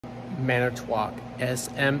Manitowoc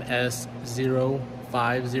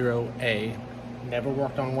SMS050A. Never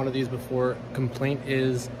worked on one of these before. Complaint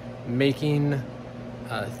is making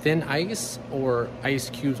thin ice or ice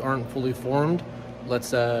cubes aren't fully formed.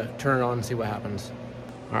 Let's turn it on and see what happens.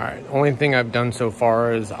 All right, only thing I've done so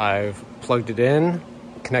far is I've plugged it in,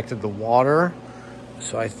 connected the water.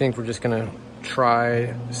 So I think we're just gonna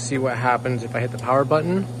try, see what happens if I hit the power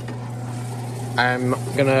button. I'm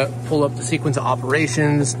gonna pull up the sequence of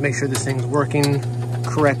operations, make sure this thing's working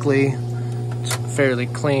correctly. It's fairly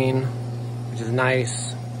clean, which is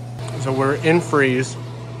nice. So we're in freeze.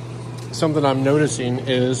 Something I'm noticing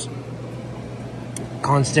is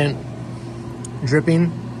constant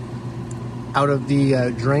dripping out of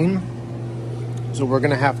the drain. So we're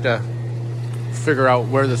gonna have to figure out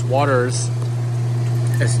where this water is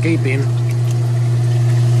escaping.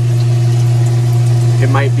 It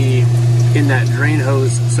might be in that drain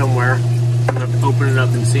hose somewhere. I'm gonna have to open it up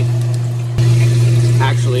and see.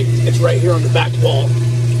 Actually, it's right here on the back wall. I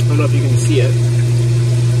don't know if you can see it,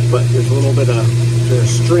 but there's a little bit of a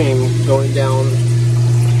stream going down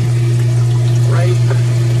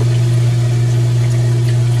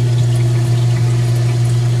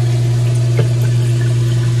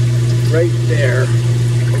right there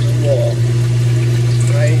on the wall.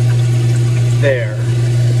 Right there.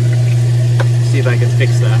 See if I can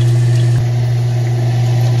fix that.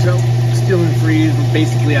 So, still in freeze, we're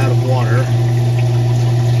basically out of water,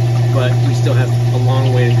 but we still have a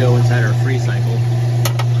long way to go inside our freeze cycle.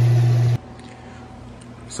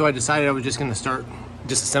 So I decided I was just gonna start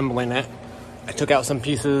disassembling it. I took out some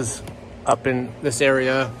pieces up in this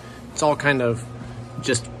area. It's all kind of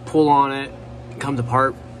just pull on it, comes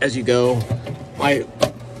apart as you go. My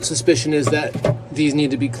suspicion is that these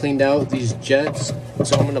need to be cleaned out, these jets.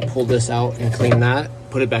 So I'm gonna pull this out and clean that,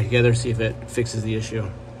 put it back together, see if it fixes the issue.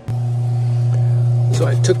 So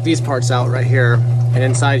I took these parts out right here, and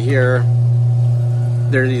inside here,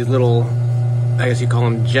 there are these little, I guess you call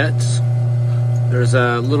them jets. There's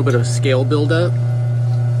a little bit of scale buildup.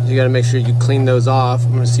 You gotta make sure you clean those off.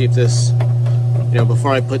 I'm gonna see if this,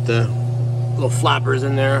 before I put the little flappers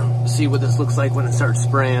in there, see what this looks like when it starts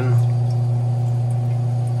spraying.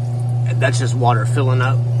 That's just water filling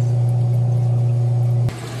up.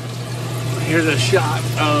 Here's a shot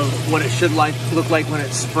of what it should look like when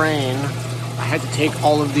it's spraying. I had to take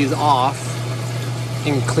all of these off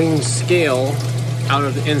and clean scale out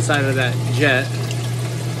of the inside of that jet.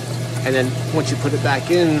 And then once you put it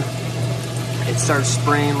back in, it starts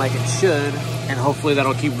spraying like it should, and hopefully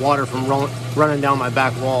that'll keep water from running down my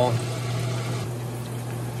back wall.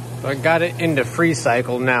 So I got it into freeze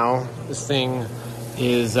cycle now. This thing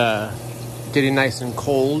is getting nice and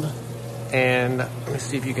cold, and let me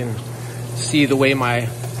see if you can see the way my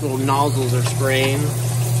little nozzles are spraying.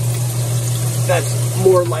 That's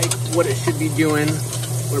more like what it should be doing,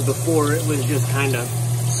 where before it was just kind of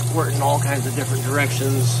squirting all kinds of different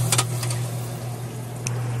directions.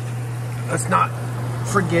 Let's not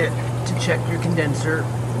forget to check your condenser,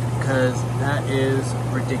 because that is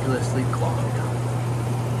ridiculously clogged.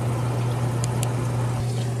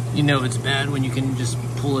 You know it's bad when you can just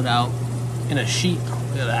pull it out in a sheet.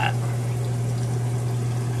 Look at that.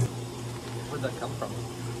 Where'd that come from?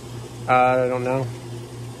 I don't know.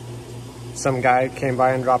 Some guy came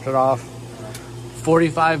by and dropped it off.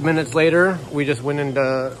 45 minutes later, we just went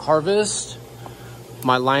into harvest.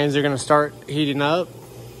 My lines are gonna start heating up.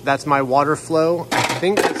 That's my water flow. I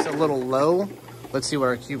think it's a little low. Let's see what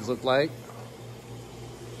our cubes look like.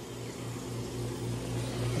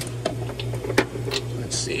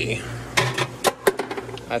 Let's see.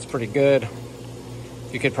 That's pretty good.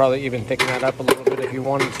 You could probably even thicken that up a little bit if you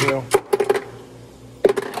wanted to.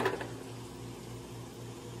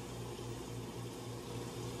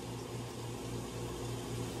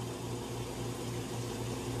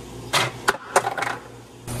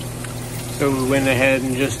 So we went ahead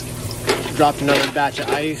and just dropped another batch of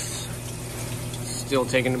ice. Still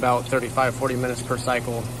taking about 35-40 minutes per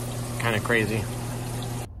cycle. Kind of crazy.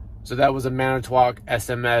 So that was a Manitowoc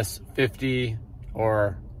SMS050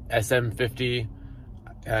 or SM050.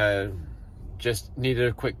 Just needed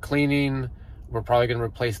a quick cleaning. We're probably going to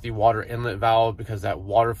replace the water inlet valve because that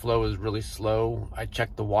water flow is really slow. I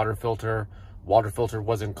checked the water filter. Water filter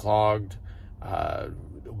wasn't clogged.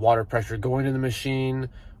 Water pressure going in the machine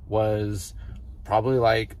was probably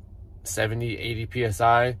like 70-80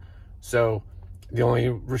 psi. So the only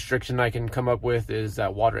restriction I can come up with is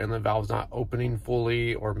that water inlet valve's not opening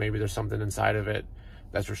fully, or maybe there's something inside of it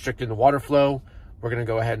that's restricting the water flow. We're gonna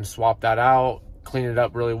go ahead and swap that out, clean it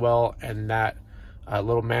up really well, and that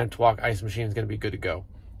little Manitowoc ice machine is gonna be good to go.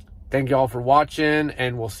 Thank you all for watching,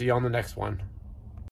 and we'll see you on the next one.